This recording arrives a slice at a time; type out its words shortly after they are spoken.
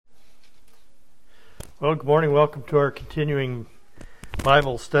Well, good morning. Welcome to our continuing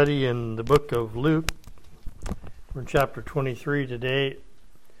Bible study in the book of Luke. We're in chapter 23 today,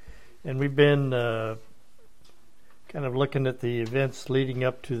 and we've been kind of looking at the events leading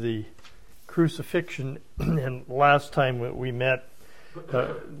up to the crucifixion. And last time that we met,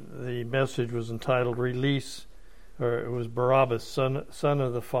 the message was entitled "Release," or it was Barabbas, son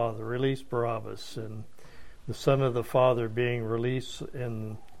of the Father. Release Barabbas, and the Son of the Father being released,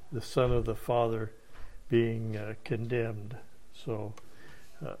 and the Son of the Father being condemned. So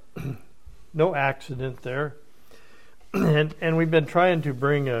no accident there. And we've been trying to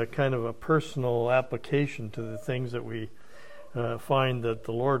bring a kind of a personal application to the things that we find that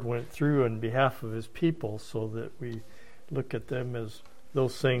the Lord went through on behalf of his people, so that we look at them as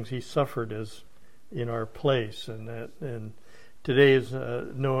those things he suffered as in our place, and today is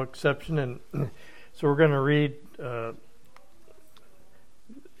no exception. And so we're going to read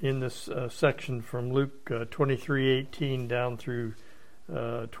in this section from Luke 23:18 down through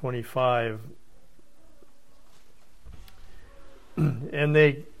 25. And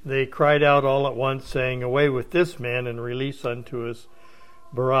they cried out all at once, saying, "Away with this man, and release unto us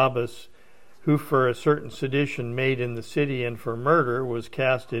Barabbas, who for a certain sedition made in the city and for murder was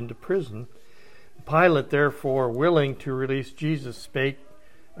cast into prison." Pilate, therefore, willing to release Jesus, spake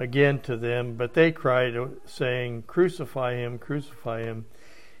again to them, but they cried, saying, "Crucify him, crucify him."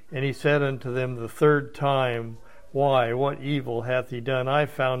 And he said unto them the third time, "Why, what evil hath he done? I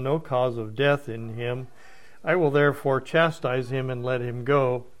found no cause of death in him. I will therefore chastise him, and let him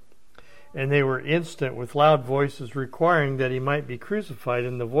go." And they were instant with loud voices, requiring that he might be crucified.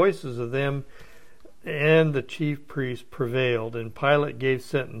 And the voices of them and the chief priests prevailed. And Pilate gave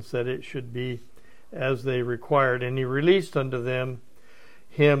sentence that it should be as they required. And he released unto them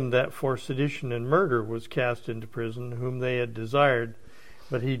him that for sedition and murder was cast into prison, whom they had desired,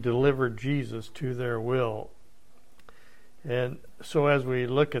 but he delivered Jesus to their will. And so as we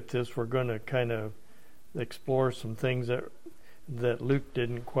look at this, we're going to kind of explore some things that Luke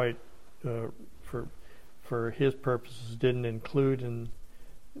didn't quite, for his purposes, didn't include in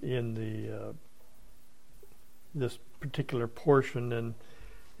the this particular portion.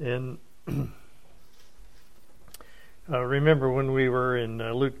 And remember when we were in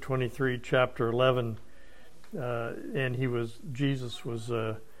Luke 23, chapter 11. And Jesus was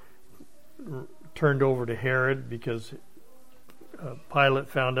turned over to Herod, because Pilate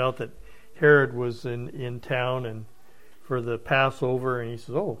found out that Herod was in town and for the Passover, and he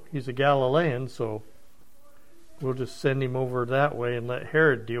says, "Oh, he's a Galilean, so we'll just send him over that way and let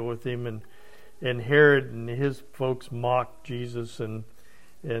Herod deal with him." And Herod and his folks mocked Jesus and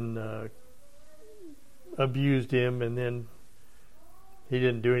abused him, and then he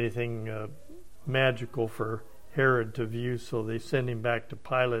didn't do anything magical for Herod to view, so they send him back to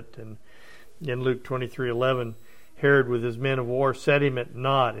Pilate. And in Luke 23:11, Herod with his men of war set him at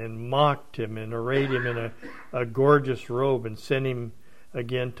naught and mocked him and arrayed him in a gorgeous robe and sent him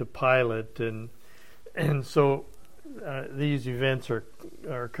again to Pilate. And so these events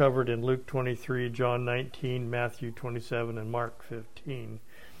are covered in Luke 23, John 19, Matthew 27, and Mark 15.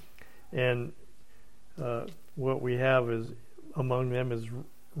 And what we have is among them is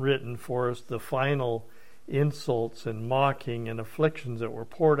written for us the final insults and mocking and afflictions that were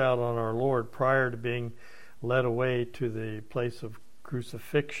poured out on our Lord prior to being led away to the place of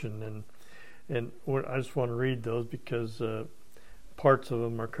crucifixion. And I just want to read those, because parts of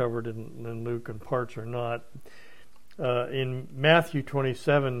them are covered in Luke and parts are not. In Matthew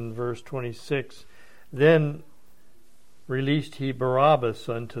 27, verse 26, "Then released he Barabbas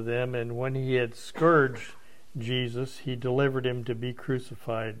unto them, and when he had scourged Jesus, he delivered him to be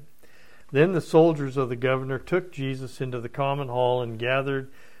crucified. Then the soldiers of the governor took Jesus into the common hall, and gathered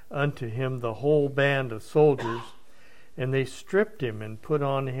unto him the whole band of soldiers, and they stripped him and put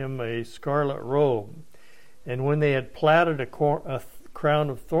on him a scarlet robe. And when they had platted a crown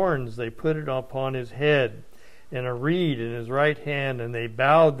of thorns, they put it upon his head, and a reed in his right hand, and they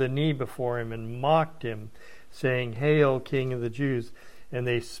bowed the knee before him and mocked him, saying, 'Hail, King of the Jews!' And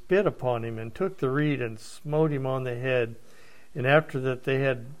they spit upon him, and took the reed and smote him on the head. And after that they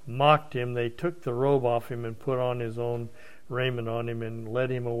had mocked him, they took the robe off him and put on his own raiment on him, and led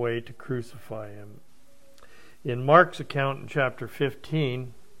him away to crucify him." In Mark's account in chapter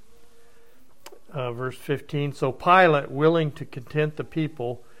 15, verse 15, "So Pilate, willing to content the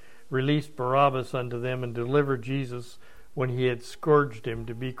people, released Barabbas unto them, and delivered Jesus, when he had scourged him,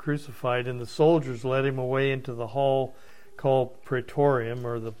 to be crucified. And the soldiers led him away into the hall called Praetorium,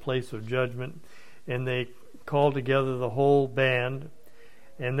 or the place of judgment. And they called together the whole band,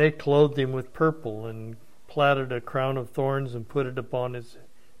 and they clothed him with purple, and platted a crown of thorns, and put it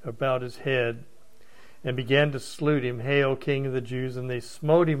about his head. and began to salute him, Hail, King of the Jews! And they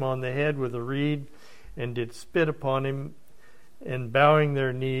smote him on the head with a reed, and did spit upon him, and bowing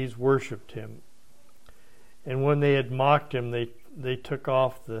their knees worshipped him. And when they had mocked him, they took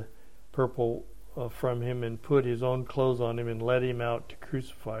off the purple from him, and put his own clothes on him, and led him out to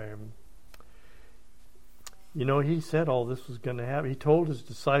crucify him. You know, he said all this was going to happen. He told his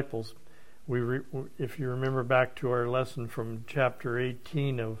disciples, if you remember back to our lesson from chapter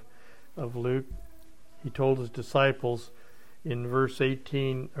 18 of Luke, he told his disciples in verse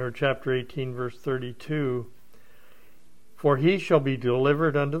 18, or chapter 18, verse 32, For he shall be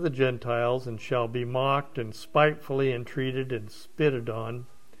delivered unto the Gentiles, and shall be mocked, and spitefully entreated, and spitted on,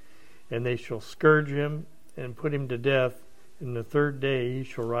 and they shall scourge him, and put him to death, and the third day he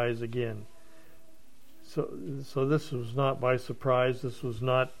shall rise again. So this was not by surprise. This was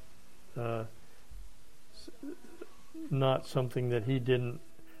not something that he didn't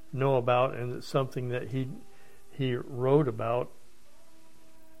know about, and it's something that he wrote about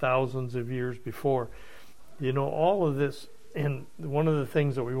thousands of years before. You know, all of this, and one of the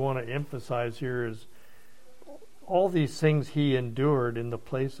things that we want to emphasize here is all these things he endured in the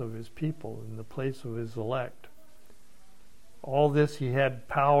place of his people, in the place of his elect. All this he had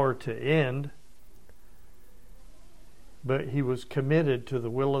power to end, but he was committed to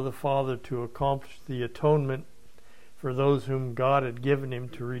the will of the Father to accomplish the atonement for those whom God had given him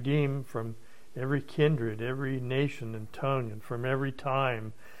to redeem from every kindred, every nation and tongue, and from every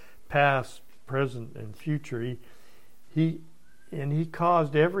time, past, present, and future. He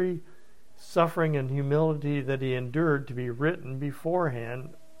caused every suffering and humility that he endured to be written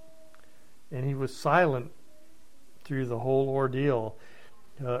beforehand, and he was silent through the whole ordeal.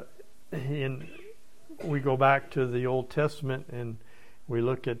 We go back to the Old Testament and we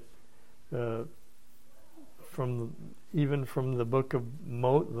look at from the book of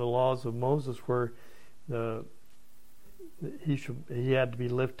the laws of Moses, where he had to be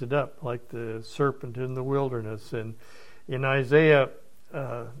lifted up like the serpent in the wilderness. And in Isaiah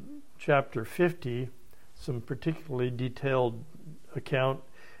chapter 50, some particularly detailed account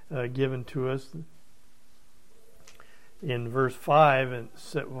given to us in verse 5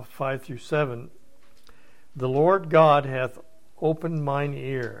 through 7. The Lord God hath opened mine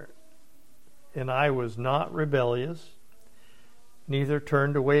ear, and I was not rebellious, neither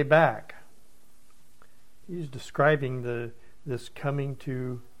turned away back. He's describing this coming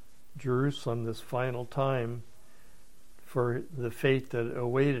to Jerusalem, this final time, for the fate that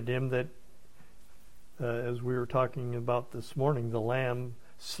awaited him, that, as we were talking about this morning, the Lamb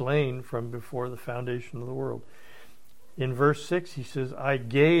slain from before the foundation of the world. In verse 6 he says, I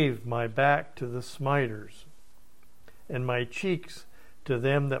gave my back to the smiters, and my cheeks to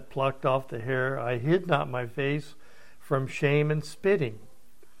them that plucked off the hair. I hid not my face from shame and spitting.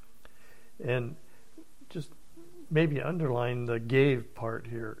 And just maybe underline the gave part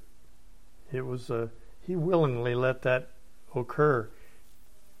here. It was he willingly let that occur.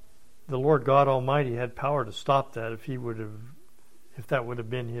 The Lord God Almighty had power to stop that if that would have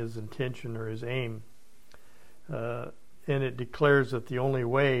been his intention or his aim. And it declares that the only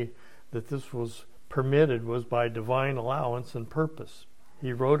way that this was permitted was by divine allowance and purpose.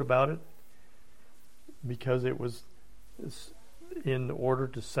 He wrote about it because it was in order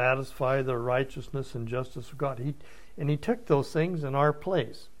to satisfy the righteousness and justice of God. He took those things in our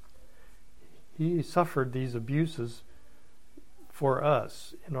place. He suffered these abuses for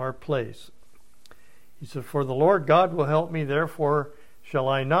us in our place. He said, For the Lord God will help me, therefore shall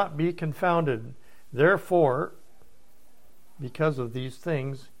I not be confounded. Therefore, because of these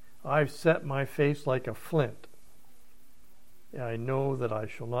things, I've set my face like a flint. I know that I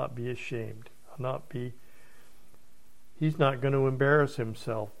shall not be ashamed. He's not going to embarrass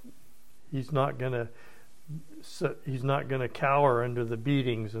himself. He's not going to cower under the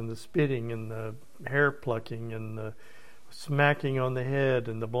beatings and the spitting and the hair plucking and the smacking on the head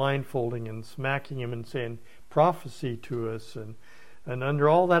and the blindfolding and smacking him and saying prophecy to us, and under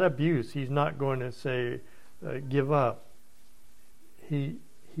all that abuse, he's not going to say give up. He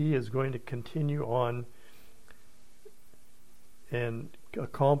is going to continue on and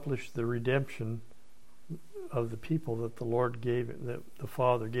accomplish the redemption of the people that the Lord gave him, that the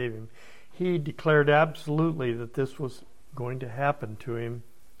Father gave him. He declared absolutely that this was going to happen to him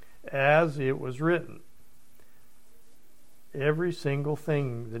as it was written. Every single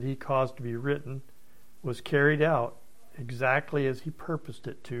thing that he caused to be written was carried out exactly as he purposed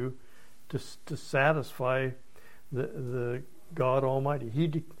it to satisfy the God Almighty. He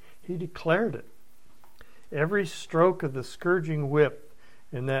declared it. Every stroke of the scourging whip,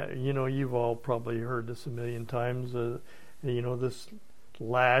 and that, you've all probably heard this a million times, this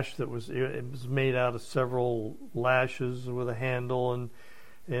lash that was made out of several lashes with a handle,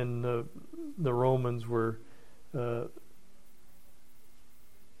 and the Romans were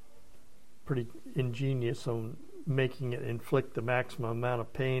pretty ingenious on making it inflict the maximum amount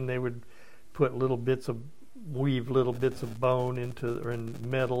of pain. They would put weave little bits of bone and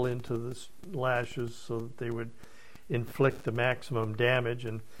metal into the lashes so that they would inflict the maximum damage.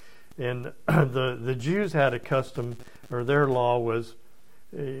 And the Jews had a custom, or their law was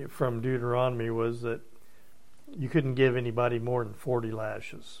from Deuteronomy, was that you couldn't give anybody more than 40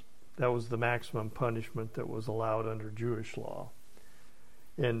 lashes. That was the maximum punishment that was allowed under Jewish law.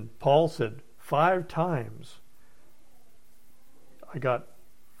 And Paul said, 5 times I got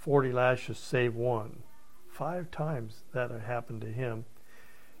 40 lashes save one. 5 times that had happened to him.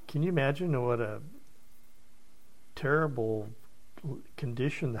 Can you imagine what a terrible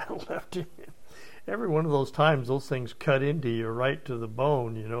condition that left him in? Every one of those times, those things cut into you right to the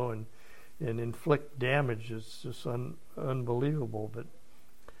bone, and inflict damage. It's just unbelievable. But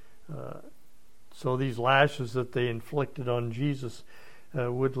so these lashes that they inflicted on Jesus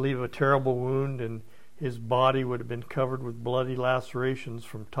would leave a terrible wound, and his body would have been covered with bloody lacerations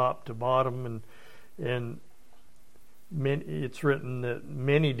from top to bottom, and it's written that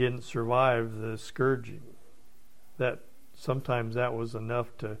many didn't survive the scourging. That sometimes that was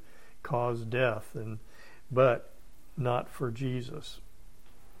enough to cause death, but not for Jesus.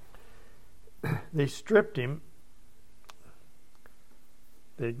 They stripped him.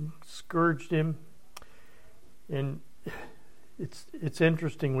 They scourged him, and it's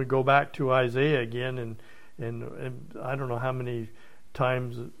interesting. We go back to Isaiah again, and I don't know how many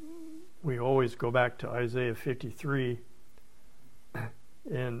times we always go back to Isaiah 53,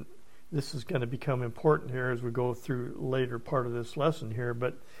 and this is going to become important here as we go through later part of this lesson here.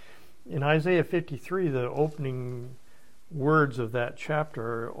 But in Isaiah 53, the opening words of that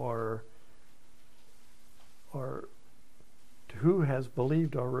chapter are "To who has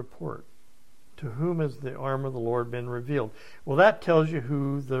believed our report? To whom has the arm of the Lord been revealed?" Well, that tells you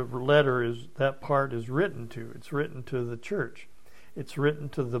who the letter is. That part is written to. It's written to the church. It's written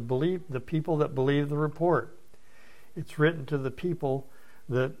to the people that believe the report. It's written to the people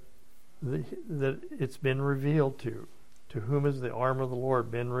that it's been revealed to. To whom has the arm of the Lord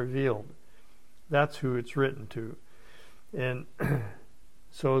been revealed? That's who it's written to. And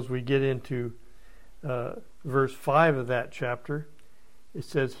so as we get into verse 5 of that chapter, it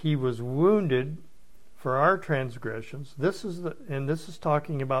says, "He was wounded for our transgressions." This is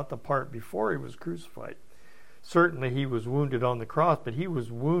talking about the part before he was crucified. Certainly he was wounded on the cross, but he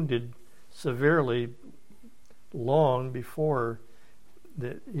was wounded severely long before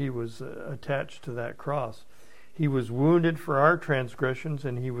that he was attached to that cross. He was wounded for our transgressions,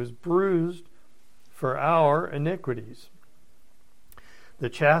 and he was bruised for our iniquities. The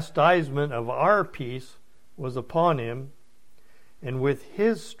chastisement of our peace was upon him, and with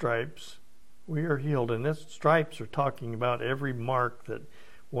his stripes we are healed. And these stripes are talking about every mark that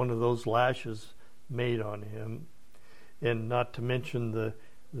one of those lashes made on him, and not to mention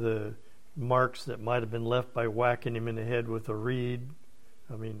the marks that might have been left by whacking him in the head with a reed.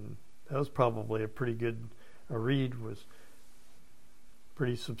 I mean, that was probably a reed was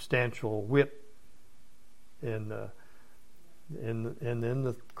pretty substantial whip, and then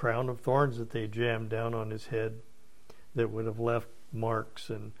the crown of thorns that they jammed down on his head that would have left marks.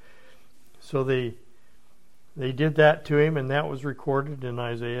 And so they did that to him, and that was recorded in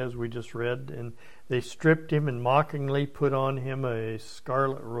Isaiah as we just read. And they stripped him and mockingly put on him a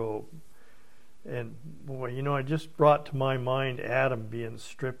scarlet robe. And boy, it just brought to my mind Adam being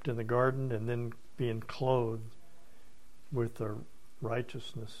stripped in the garden and then being clothed with the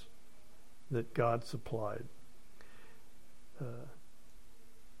righteousness that God supplied.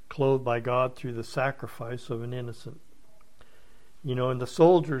 Clothed by God through the sacrifice of an innocent. And the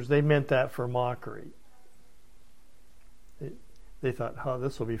soldiers, they meant that for mockery. They thought,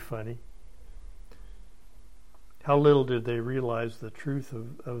 this will be funny. How little did they realize the truth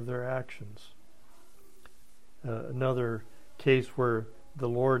of their actions. Another case where the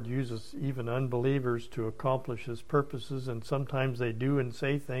Lord uses even unbelievers to accomplish his purposes, and sometimes they do and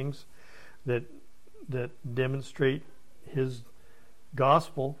say things that demonstrate his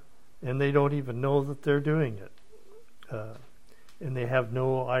gospel, and they don't even know that they're doing it. And they have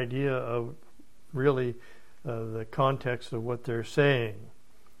no idea of really the context of what they're saying.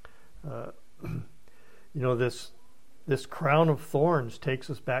 This crown of thorns takes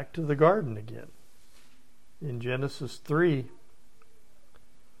us back to the garden again. In Genesis 3,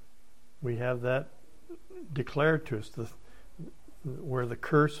 we have that declared to us, where the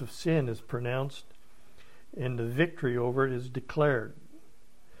curse of sin is pronounced and the victory over it is declared.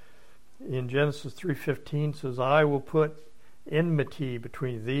 in Genesis 3:15 says, I will put enmity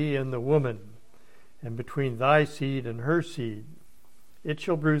between thee and the woman, and between thy seed and her seed. It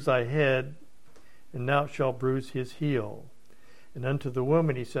shall bruise thy head, and thou shalt bruise his heel. And unto the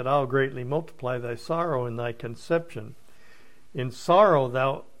woman he said, I'll greatly multiply thy sorrow and thy conception. In sorrow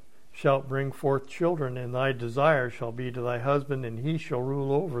thou shalt bring forth children, and thy desire shall be to thy husband, and he shall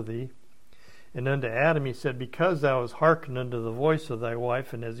rule over thee. And unto Adam he said, because thou hast hearkened unto the voice of thy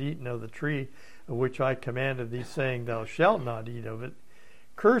wife, and hast eaten of the tree of which I commanded thee, saying, thou shalt not eat of it,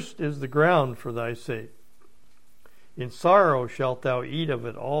 cursed is the ground for thy sake. In sorrow shalt thou eat of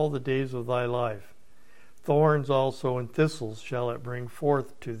it all the days of thy life. Thorns also and thistles shall it bring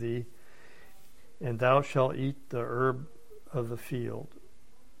forth to thee, and thou shalt eat the herb of the field.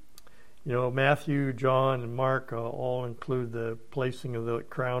 You know, Matthew, John, and Mark all include the placing of the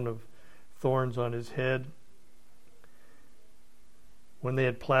crown of thorns on his head. When they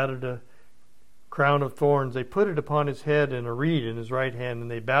had platted a crown of thorns, they put it upon his head and a reed in his right hand, and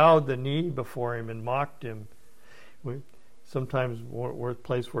they bowed the knee before him and mocked him. Sometimes we're a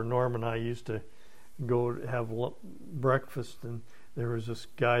place where Norm and I used to go have breakfast, and there was this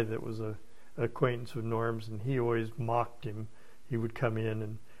guy that was a acquaintance of Norm's, and he always mocked him. He would come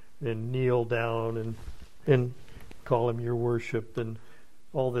in and kneel down and call him your worship and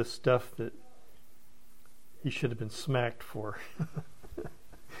all this stuff that he should have been smacked for.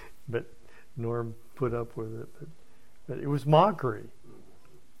 But Norm put up with it. But it was mockery.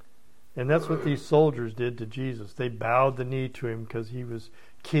 And that's what these soldiers did to Jesus. They bowed the knee to him because he was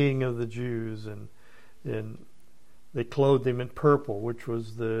king of the Jews, and they clothed him in purple, which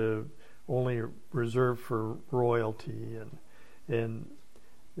was the only reserved for royalty, and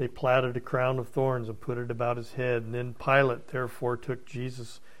they platted a crown of thorns and put it about his head. And then Pilate therefore took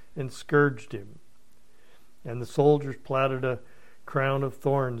Jesus and scourged him. And the soldiers platted a crown of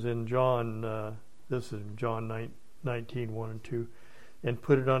thorns in John, this is John 19, 1 and 2, and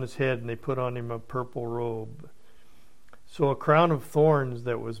put it on his head, and they put on him a purple robe. So a crown of thorns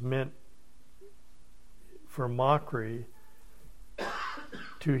that was meant for mockery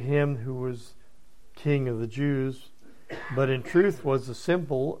to him who was king of the Jews, but in truth was the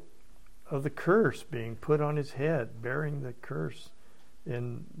symbol of the curse being put on his head, bearing the curse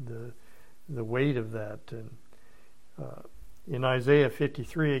and the weight of that. And in Isaiah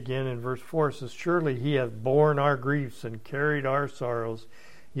 53 again in verse 4 it says, surely he hath borne our griefs and carried our sorrows,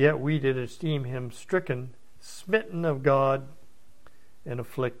 yet we did esteem him stricken, smitten of God, and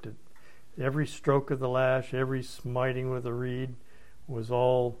afflicted. Every stroke of the lash, every smiting with a reed was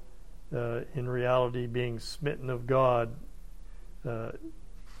all in reality being smitten of God to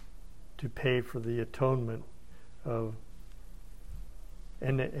pay for the atonement of,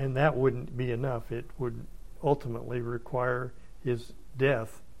 and that wouldn't be enough. It would ultimately require his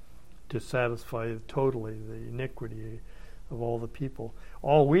death to satisfy totally the iniquity of all the people.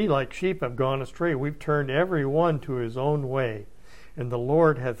 All we like sheep have gone astray. We've turned every one to his own way, and the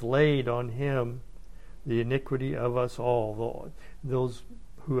Lord hath laid on him the iniquity of us all. Those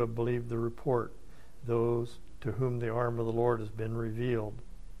who have believed the report, those to whom the arm of the Lord has been revealed.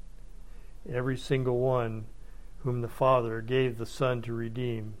 Every single one whom the Father gave the Son to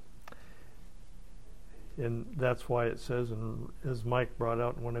redeem. And that's why it says, and as Mike brought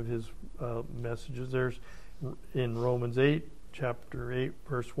out in one of his messages, there's in Romans 8, chapter 8,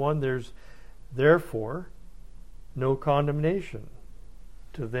 verse 1, there's therefore no condemnation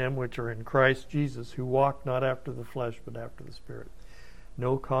to them which are in Christ Jesus, who walk not after the flesh, but after the Spirit.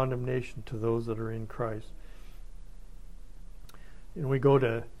 No condemnation to those that are in Christ. And we go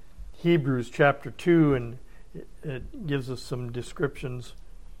to Hebrews chapter 2, and it gives us some descriptions.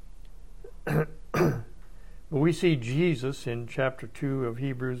 But we see Jesus in chapter 2 of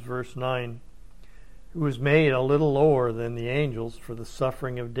Hebrews, verse 9, who was made a little lower than the angels for the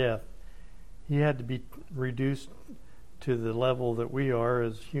suffering of death. He had to be reduced to the level that we are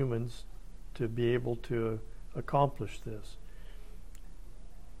as humans to be able to accomplish this.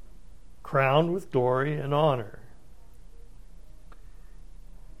 Crowned with glory and honor,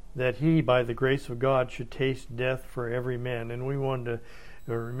 that he, by the grace of God, should taste death for every man. And we wanted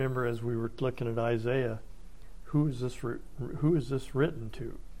to remember, as we were looking at Isaiah, who is this written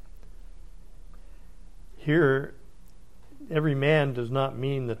to? Here, every man does not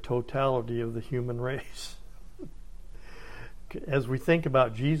mean the totality of the human race. As we think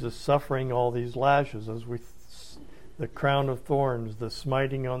about Jesus suffering all these lashes, the crown of thorns, the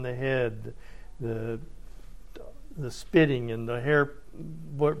smiting on the head, the spitting, and the hair,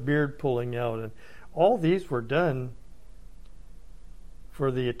 beard pulling out, and all these were done for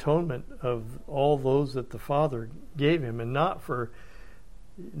the atonement of all those that the Father gave him, and not for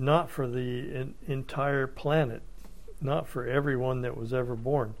not for the entire planet, not for everyone that was ever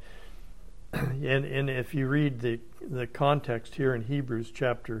born. And if you read the context here in Hebrews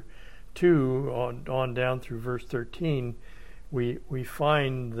chapter 2 on down through verse 13, we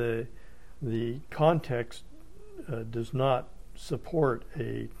find the context does not support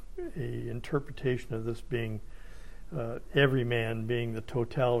a interpretation of this being every man being the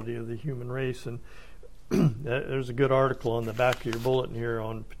totality of the human race. And there's a good article on the back of your bulletin here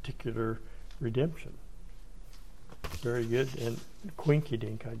on particular redemption. Very good, and quinky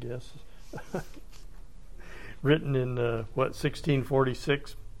dink, I guess. Written in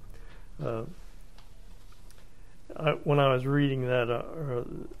 1646. When I was reading that or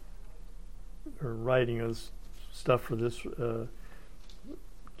writing this stuff for this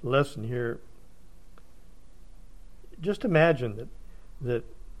lesson here, just imagine that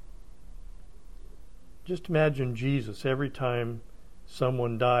just imagine Jesus every time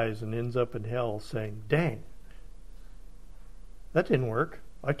someone dies and ends up in hell saying, "Dang, that didn't work.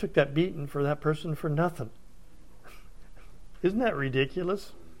 I took that beating for that person for nothing." Isn't that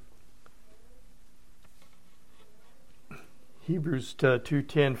ridiculous? Hebrews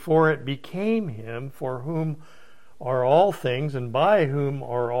 2:10, "For it became him for whom are all things and by whom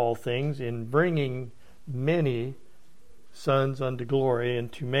are all things, in bringing many sons unto glory,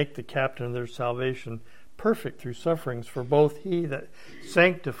 and to make the captain of their salvation perfect through sufferings. For both he that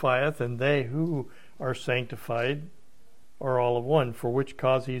sanctifieth and they who are sanctified are all of one, for which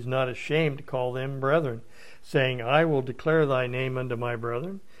cause he is not ashamed to call them brethren, saying, I will declare thy name unto my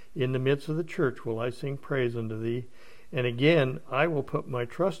brethren. In the midst of the church will I sing praise unto thee. And again, I will put my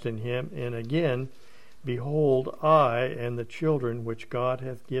trust in him. And again, behold, I and the children which God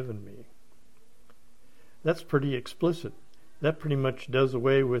hath given me." That's pretty explicit. That pretty much does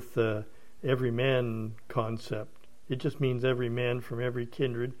away with the every man concept. It just means every man from every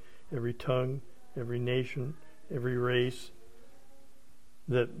kindred, every tongue, every nation, every race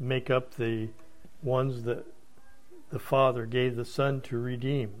that make up the ones that the Father gave the Son to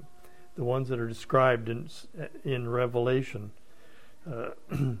redeem, the ones that are described in Revelation.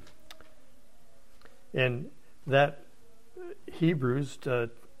 And that Hebrews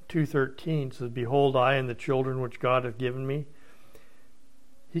 2:13 says, "Behold, I and the children which God hath given me."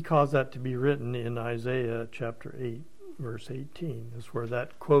 He caused that to be written in Isaiah chapter 8, verse 18. Is where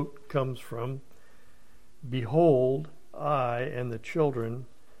that quote comes from. "Behold, I and the children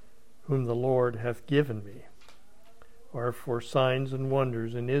whom the Lord hath given me are for signs and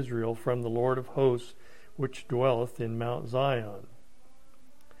wonders in Israel from the Lord of hosts, which dwelleth in Mount Zion."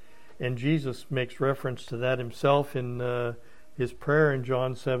 And Jesus makes reference to that himself in his prayer in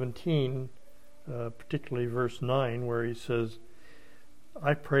John 17, particularly verse 9, where he says,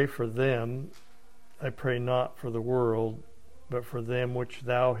 "I pray for them, I pray not for the world, but for them which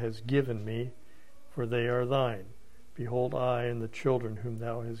thou hast given me, for they are thine. Behold, I and the children whom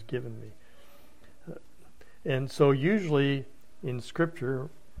thou hast given me." And so usually in Scripture,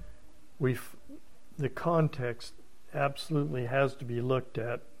 the context absolutely has to be looked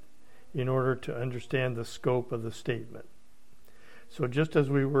at in order to understand the scope of the statement. So just as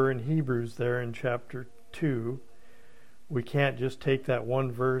we were in Hebrews there in chapter 2, we can't just take that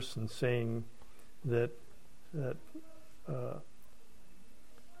one verse and saying that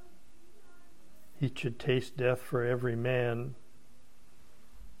he should taste death for every man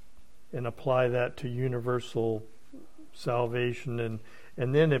and apply that to universal salvation,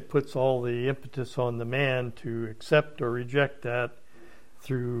 and then it puts all the impetus on the man to accept or reject that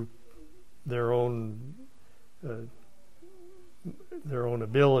through their own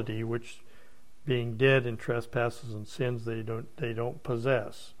ability, which, being dead in trespasses and sins, they don't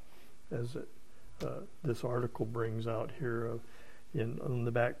possess, as this article brings out here on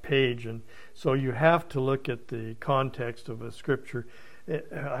the back page. And so you have to look at the context of a scripture.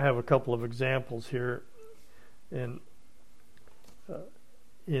 I have a couple of examples here. In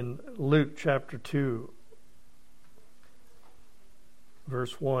Luke chapter 2,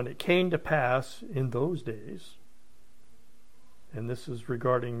 verse 1, "It came to pass in those days," and this is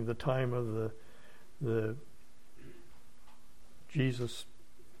regarding the time of the Jesus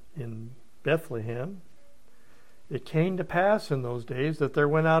in Bethlehem. "It came to pass in those days that there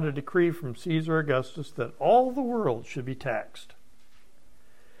went out a decree from Caesar Augustus that all the world should be taxed."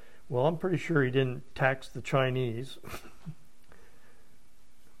 Well, I'm pretty sure he didn't tax the Chinese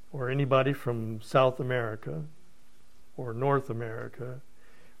or anybody from South America or North America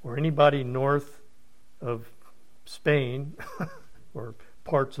or anybody north of Spain or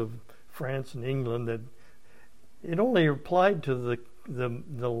parts of France and England. That it only applied to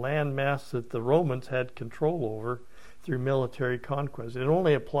the land mass that the Romans had control over, through military conquest. It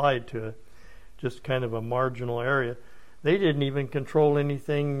only applied to just kind of a marginal area. They didn't even control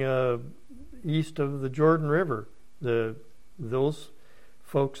anything east of the Jordan River. Those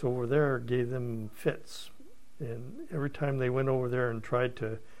folks over there gave them fits. And every time they went over there and tried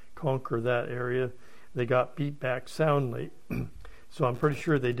to conquer that area, they got beat back soundly. So I'm pretty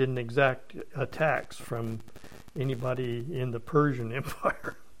sure they didn't exact attacks from anybody in the Persian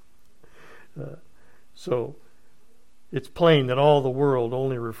Empire. So it's plain that all the world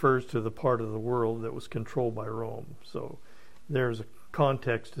only refers to the part of the world that was controlled by Rome. So there's a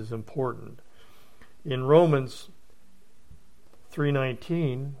context is important. In Romans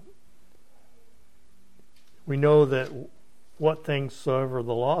 3:19, we know that what things soever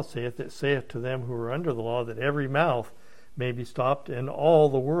the law saith, it saith to them who are under the law, that every mouth may be stopped and all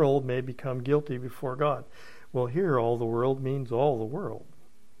the world may become guilty before God. Well, here all the world means all the world.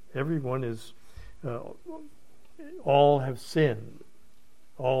 Everyone is, all have sinned.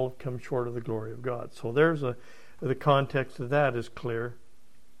 All have come short of the glory of God. So the context of that is clear.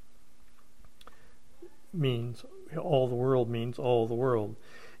 Means all the world means all the world.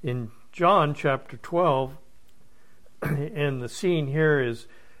 In John chapter 12, and the scene here is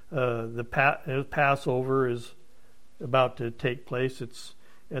the Passover is about to take place. It's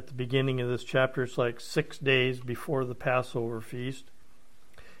at the beginning of this chapter. It's like 6 days before the Passover feast.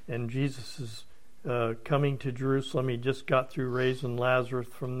 And Jesus is coming to Jerusalem. He just got through raising Lazarus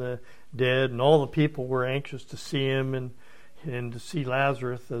from the dead, and all the people were anxious to see him and to see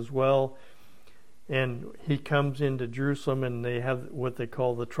Lazarus as well. And he comes into Jerusalem, and they have what they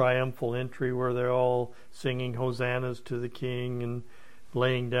call the triumphal entry, where they're all singing hosannas to the king and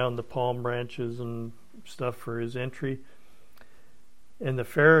laying down the palm branches and stuff for his entry. And the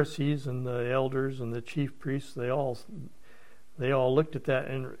Pharisees and the elders and the chief priests, they all looked at that,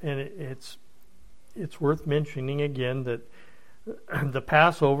 and it's worth mentioning again that the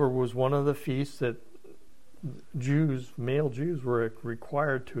Passover was one of the feasts that male Jews were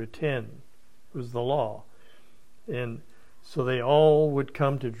required to attend. It was the law. And so they all would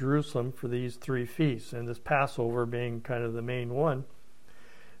come to Jerusalem for these 3 feasts, and this Passover being kind of the main one.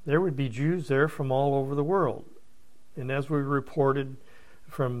 There would be Jews there from all over the world. And as we reported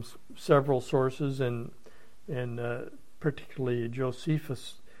from several sources, and particularly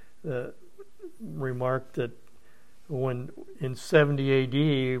Josephus remarked that when in 70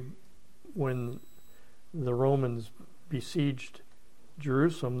 AD, when the Romans besieged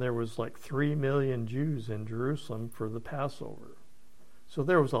Jerusalem, there was like 3 million Jews in Jerusalem for the Passover. So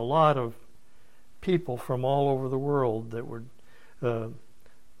there was a lot of people from all over the world that would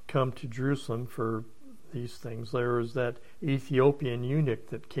come to Jerusalem for these things. There was that Ethiopian eunuch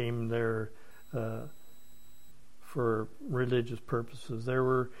that came there for religious purposes. There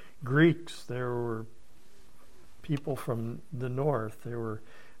were Greeks. There were people from the north. There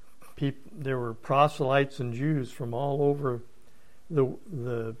were proselytes and Jews from all over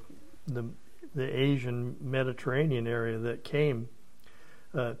the Asian Mediterranean area that came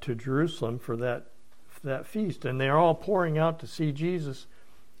to Jerusalem for that feast, and they're all pouring out to see Jesus.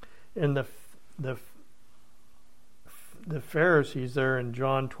 And the Pharisees there in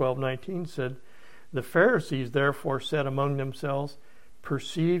John 12:19 said, "The Pharisees therefore said among themselves,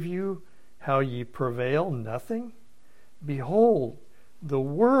 Perceive you how ye prevail nothing? Behold, the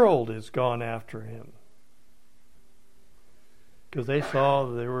world is gone after him." Because they saw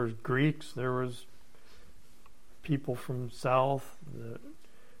there was Greeks, there was people from south.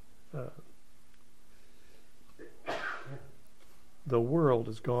 The world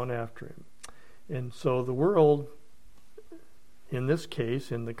has gone after him. And so the world, in this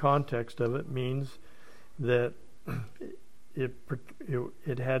case, in the context of it, means that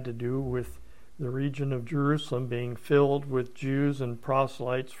it had to do with the region of Jerusalem being filled with Jews and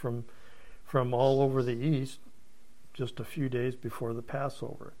proselytes from all over the east, just a few days before the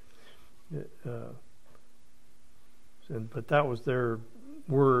Passover. But that was their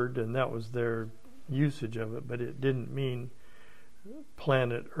word, and that was their usage of it, but it didn't mean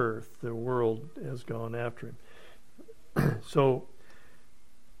planet Earth. The world has gone after him. So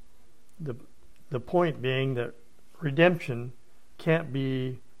the point being that redemption can't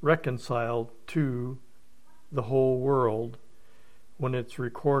be reconciled to the whole world when it's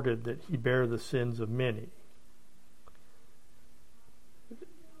recorded that he bare the sins of many,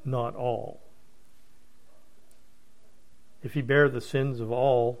 not all. If he bare the sins of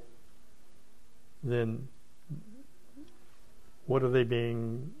all, then what are they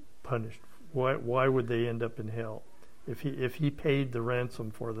being punished? Why would they end up in hell? If he paid the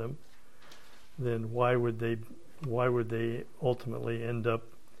ransom for them, then why would they ultimately end up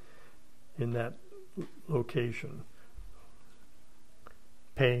in that location?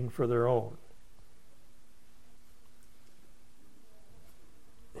 paying for their own.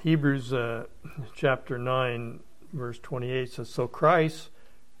 Hebrews chapter 9, verse 28 says, "So Christ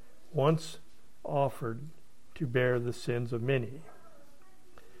once offered to bear the sins of many.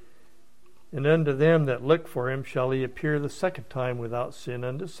 And unto them that look for him shall he appear the second time without sin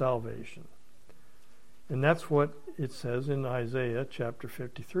unto salvation." And that's what it says in Isaiah chapter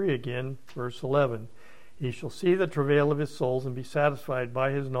 53 again, verse 11. "He shall see the travail of his souls and be satisfied.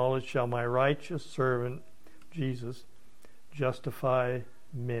 By his knowledge shall my righteous servant Jesus justify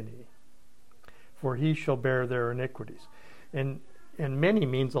many, for he shall bear their iniquities." And many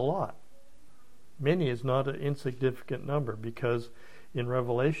means a lot. Many is not an insignificant number, because in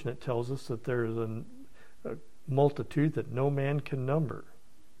Revelation it tells us that there is a multitude that no man can number.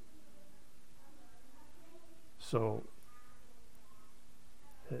 So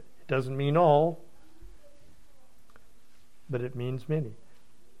it doesn't mean all, but it means many.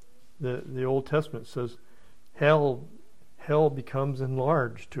 The Old Testament says hell becomes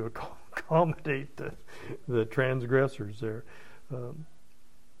enlarged to accommodate the transgressors there.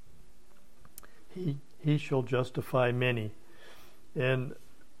 He shall justify many. And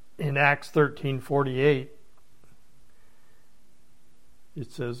in Acts 13:48,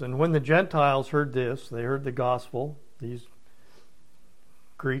 it says, "And when the Gentiles heard this," they heard the gospel, these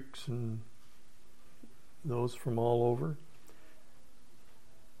Greeks and those from all over,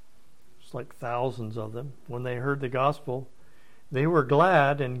 it's like thousands of them, when they heard the gospel, they were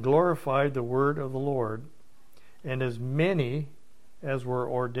glad and glorified the word of the Lord, and as many as were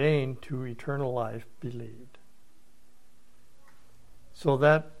ordained to eternal life believed. So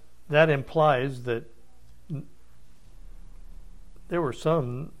that implies that there were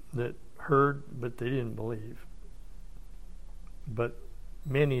some that heard, but they didn't believe. But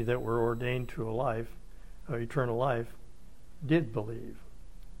many that were ordained to eternal life, did believe.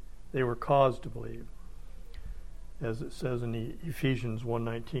 They were caused to believe. As it says in Ephesians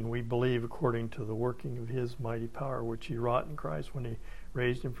 1:19, "We believe according to the working of his mighty power, which he wrought in Christ when he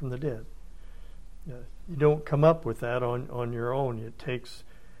raised him from the dead." You don't come up with that on your own. It takes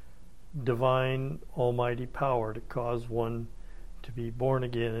divine, almighty power to cause one to be born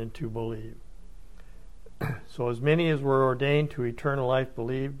again and to believe. So as many as were ordained to eternal life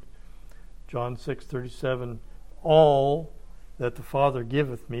believed. John 6:37, "All that the Father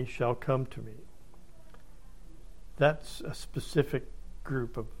giveth me shall come to me." That's a specific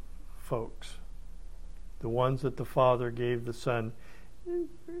group of folks. The ones that the Father gave the Son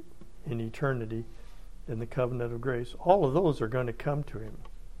in eternity in the covenant of grace. All of those are going to come to him.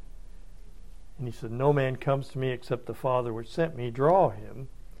 And he said, "No man comes to me except the Father which sent me draw him."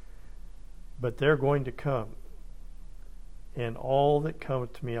 But they're going to come. "And all that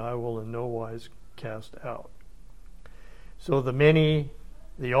cometh to me I will in no wise cast out." So the many,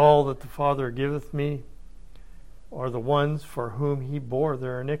 the all that the Father giveth me, are the ones for whom he bore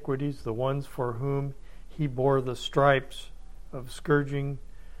their iniquities, the ones for whom he bore the stripes of scourging,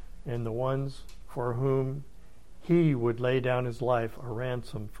 and the ones for whom he would lay down his life a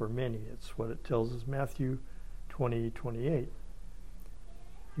ransom for many. It's what it tells us, Matthew 20:28.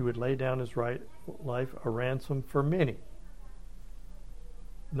 He would lay down his life a ransom for many,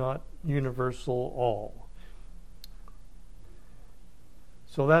 not universal all.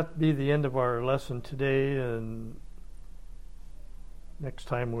 So that be the end of our lesson today, and next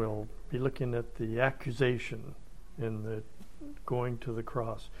time we'll be looking at the accusation and the going to the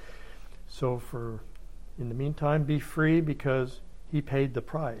cross. So in the meantime, be free, because he paid the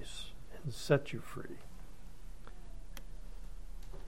price and set you free.